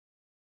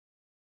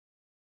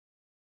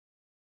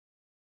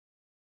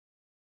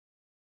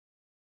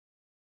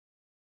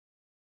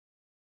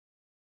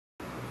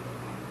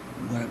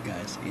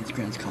guys, it's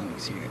Grant's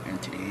Comics here,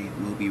 and today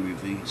we'll be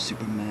reviewing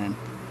Superman,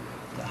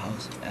 the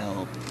House of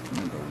L,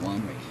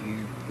 #1 right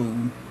here,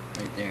 boom,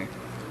 right there.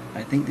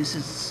 I think this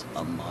is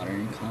a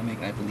modern comic,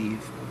 I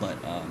believe,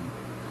 but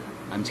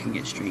I'm just gonna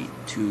get straight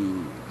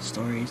to the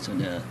story. So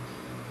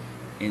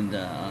in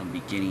the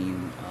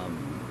beginning,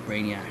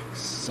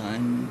 Brainiac's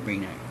son,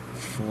 Brainiac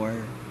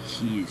 4,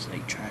 he's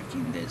like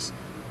tracking this,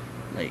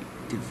 like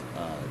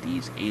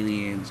these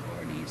aliens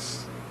or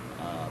these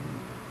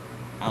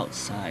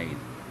outside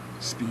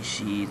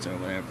species or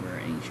whatever,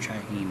 and he's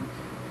tracking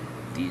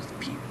these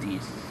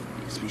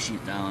species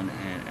down.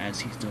 And as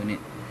he's doing it,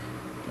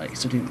 like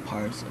certain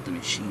parts of the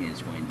machine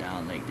is going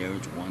down. Like there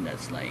was one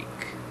that's like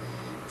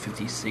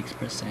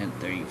 56%,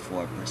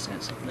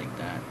 34%, stuff like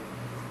that.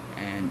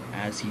 And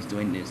as he's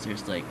doing this,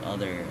 there's like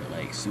other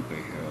like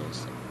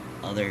superheroes,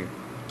 other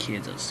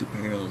kids of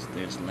superheroes.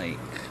 There's like,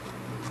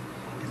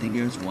 I think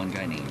there's one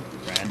guy named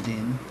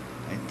Brandon,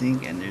 I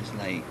think, and there's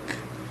like,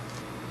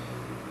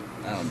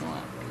 I don't know,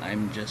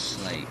 I'm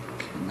just like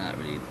not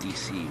really a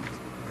DC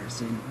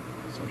person.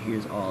 So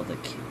here's all the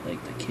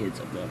kids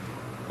of the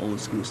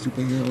old school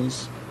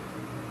superheroes.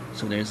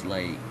 So there's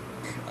let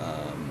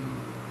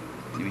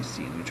me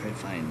see, let me try to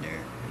find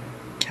there.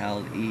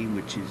 Kal-El,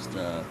 which is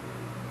the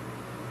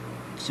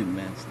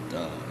Superman's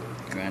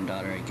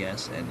granddaughter, I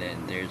guess, and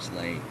then there's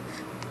like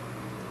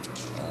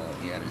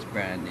yeah, there's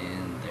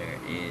Brandon, there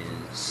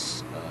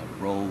is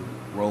Rowan,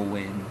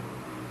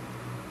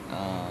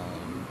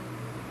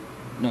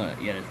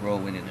 there's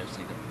Rowan, and there's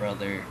like the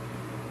brother.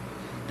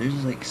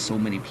 There's like so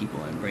many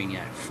people in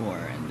Brainiac 4,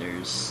 and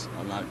there's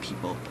a lot of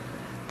people.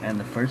 And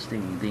the first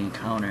thing they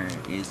encounter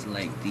is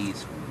like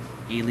these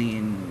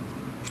alien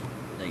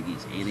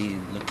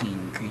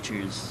looking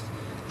creatures.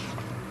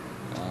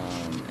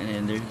 And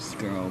then there's this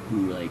girl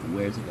who like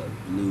wears like a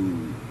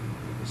blue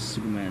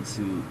Superman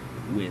suit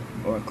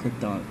or a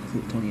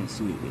Kryptonian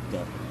suit with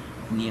the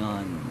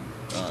neon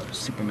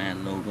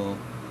Superman logo.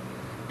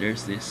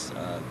 There's this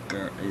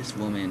this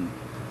woman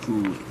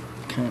who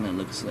kind of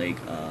looks like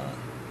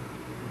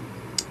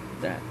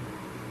that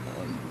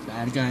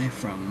bad guy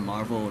from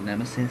Marvel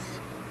Nemesis.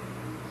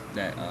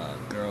 That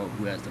girl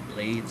who has the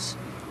blades.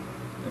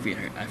 I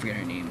forget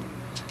her name.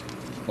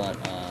 But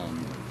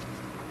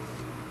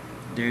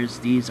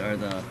these are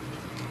the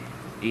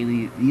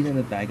alien. These are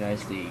the bad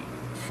guys they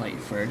fight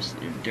first.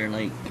 They're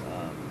like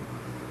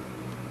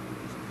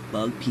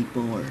bug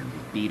people or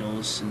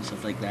beetles and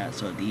stuff like that.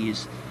 So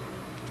these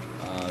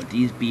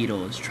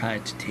beetles try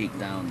to take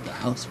down the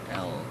House of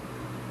L,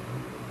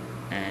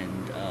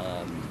 and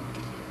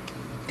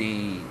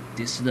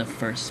this is the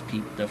first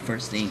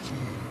thing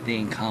they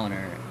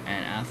encounter.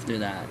 And after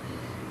that,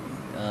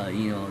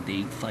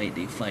 they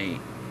fight,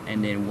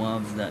 and then one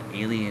of the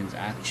aliens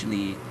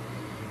actually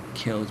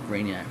kills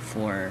Brainiac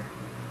 4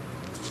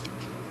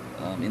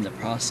 in the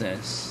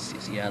process.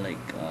 Yeah, like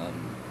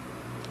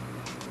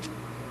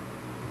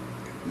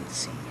let's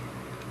see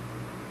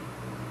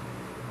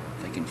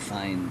if I can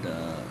find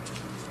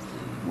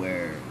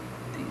where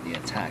they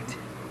attacked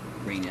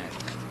Brainiac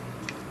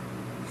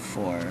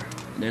 4.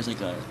 There's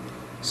like a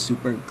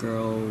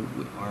Supergirl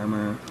with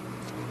armor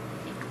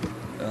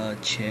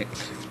chick.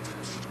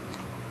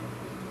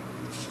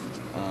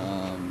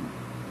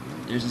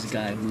 There's this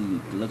guy who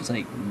looks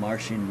like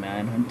Martian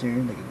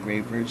Manhunter, like a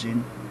gray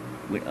version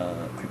with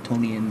a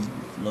Kryptonian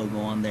logo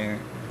on there.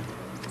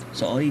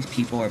 So all these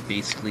people are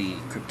basically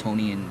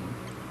Kryptonian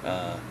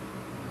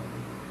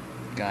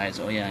guys.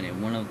 Oh yeah, and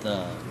then one of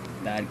the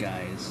bad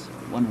guys,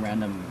 one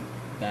random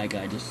bad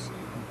guy, just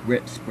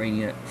rips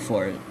Brainiac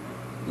 4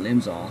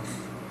 limbs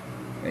off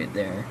right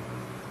there.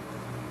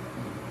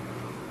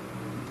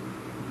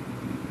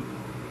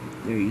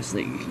 There you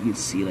can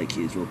see like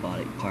his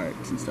robotic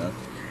parts and stuff.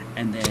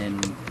 And then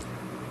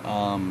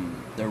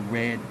the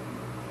Red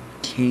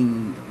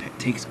King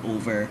takes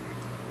over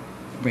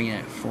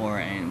Brainiac 4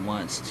 and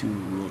wants to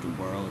rule the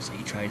world, so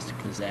he tries to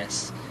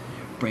possess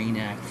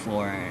Brainiac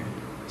 4 and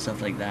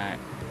stuff like that.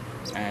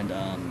 And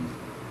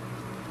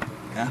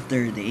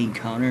after they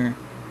encounter,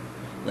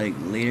 like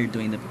later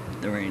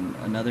during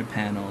another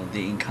panel,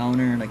 they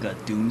encounter like a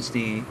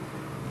Doomsday,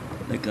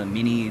 like a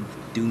mini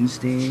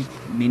Doomsday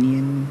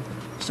minion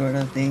sort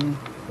of thing.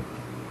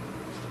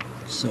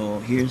 So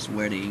here's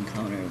where they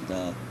encounter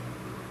the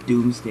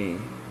Doomsday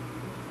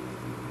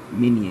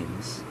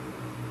minions.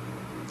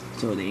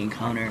 So they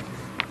encounter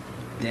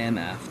them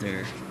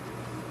after,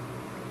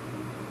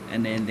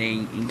 and then they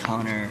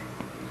encounter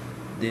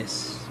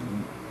this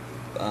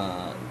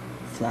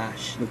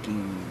Flash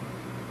looking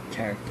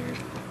character.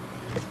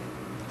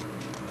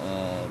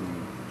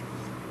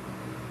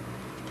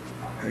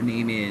 Her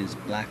name is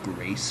Black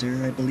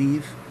Racer, I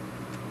believe.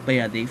 But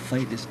yeah, they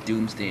fight this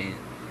Doomsday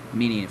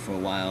minion for a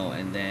while,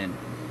 and then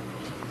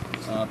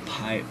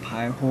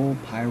Pyro,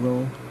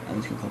 I'm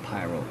just gonna call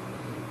Pyro.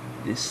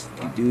 This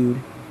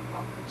dude,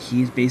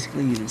 he's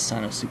basically the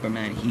son of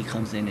Superman. He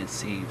comes in and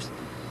saves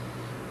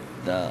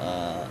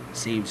the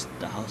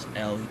House of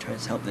L. He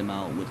tries to help them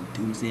out with the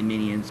Doomsday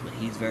minions, but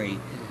he's very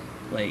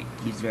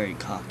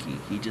cocky.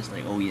 He just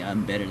like, oh yeah,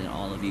 I'm better than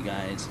all of you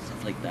guys,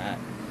 stuff like that.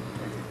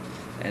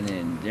 And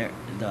then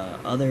the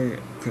other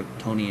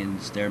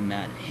Kryptonians, they're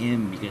mad at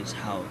him because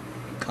how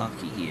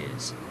cocky he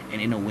is.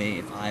 And in a way,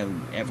 if I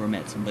ever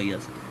met somebody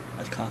as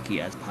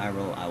cocky as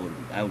Pyro, I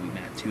would be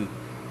mad too.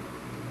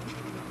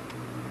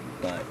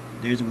 But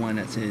there's one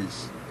that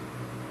says,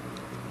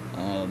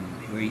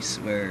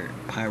 where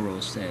Pyro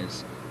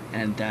says,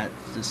 and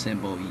that's the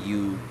symbol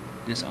you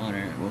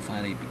dishonor will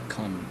finally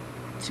become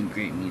to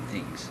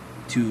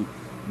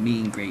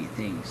mean great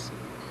things.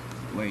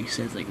 Where he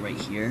says, like, right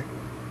here,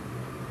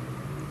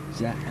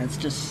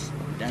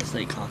 that's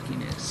like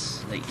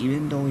cockiness. Like,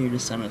 even though you're the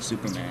son of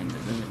Superman,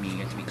 that doesn't mean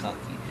you have to be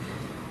cocky.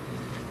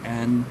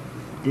 And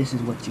this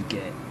is what you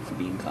get for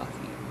being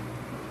cocky.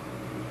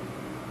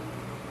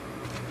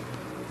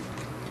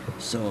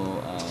 So,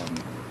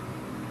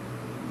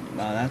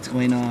 while that's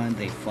going on,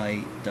 they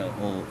fight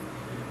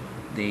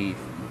they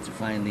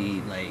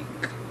finally, like,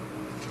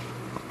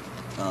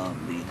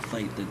 they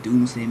fight the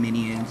Doomsday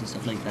minions and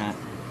stuff like that.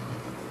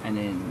 And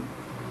then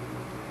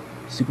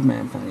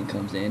Superman finally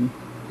comes in,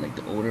 like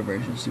the older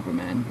version of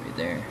Superman right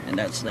there. And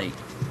that's like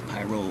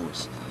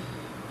Pyro's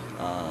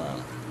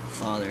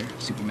father,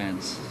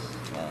 Superman's,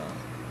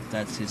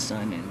 that's his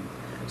son. And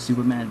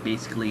Superman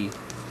basically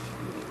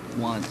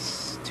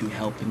wants to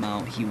help him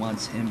out. He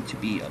wants him to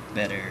be a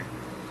better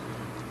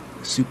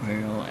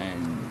superhero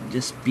and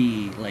just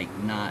be, like,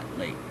 not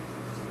like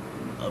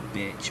a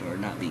bitch or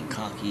not being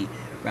cocky,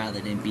 rather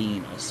than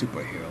being a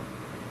superhero,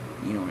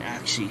 you know, and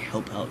actually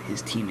help out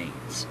his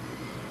teammates.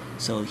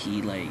 So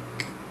he,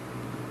 like,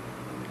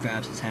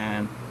 grabs his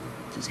hand,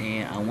 says,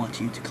 hey, I want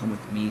you to come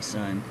with me,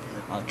 son.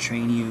 I'll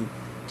train you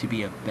to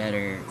be a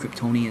better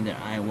Kryptonian than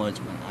I was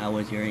when I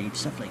was your age,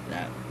 stuff like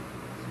that.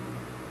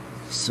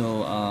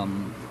 So,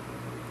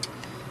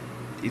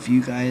 if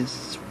you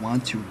guys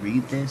want to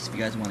read this, if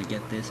you guys want to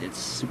get this, it's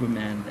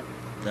Superman,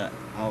 the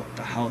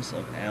House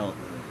of El,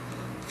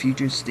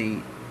 Future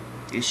State,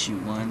 issue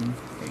 1,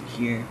 right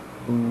here,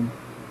 boom.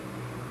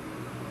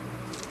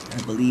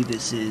 I believe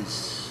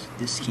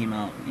this came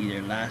out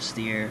either last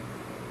year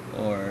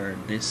or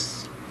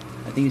this,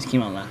 I think this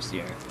came out last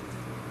year,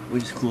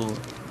 which is cool.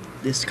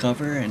 This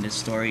cover and this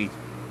story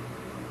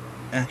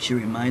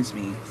actually reminds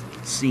me,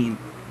 seeing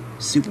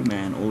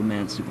Superman, old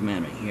man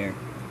Superman right here,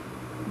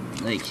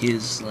 like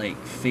his, like,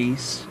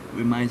 face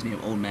reminds me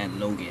of old man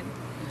Logan,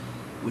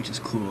 which is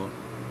cool.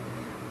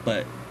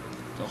 But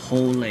the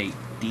whole, like,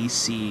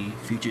 DC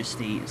Future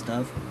State and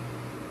stuff,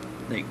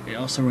 like, it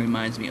also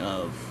reminds me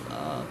of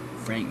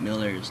Frank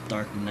Miller's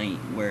Dark Knight,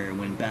 where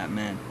when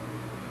Batman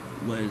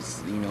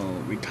was, you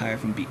know, retired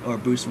from or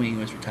Bruce Wayne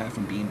was retired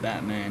from being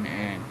Batman,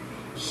 and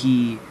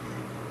he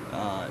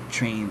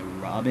trained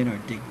Robin or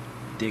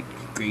Dick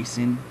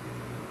Grayson,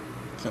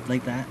 stuff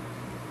like that.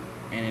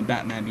 And in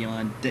Batman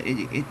Beyond,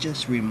 it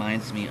just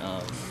reminds me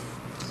of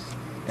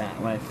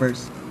that. When I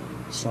first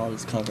saw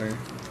this cover,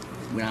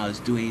 when I was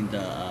doing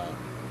the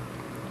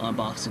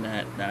unboxing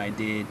that I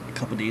did a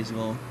couple days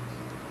ago,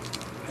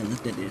 I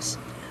looked at this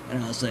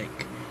and I was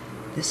like,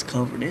 this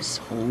cover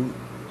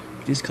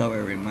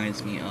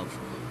reminds me of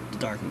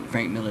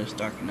Frank Miller's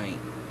Dark Knight,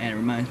 and it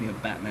reminds me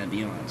of Batman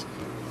Beyond.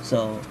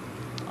 So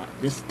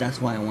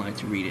that's why I wanted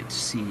to read it, to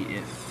see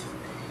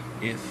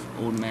if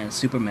old man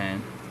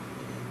Superman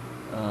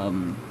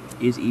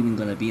is even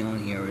gonna be on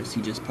here, or is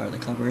he just part of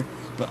the cover.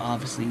 But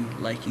obviously,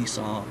 like you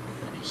saw,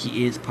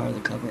 he is part of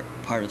the cover,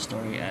 part of the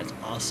story. That's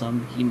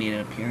awesome. He made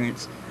an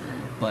appearance.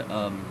 But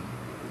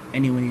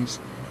anyways,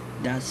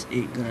 that's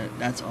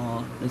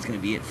all. That's gonna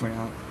be it for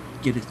now.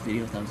 Give this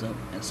video a thumbs up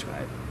and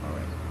subscribe.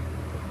 Alright.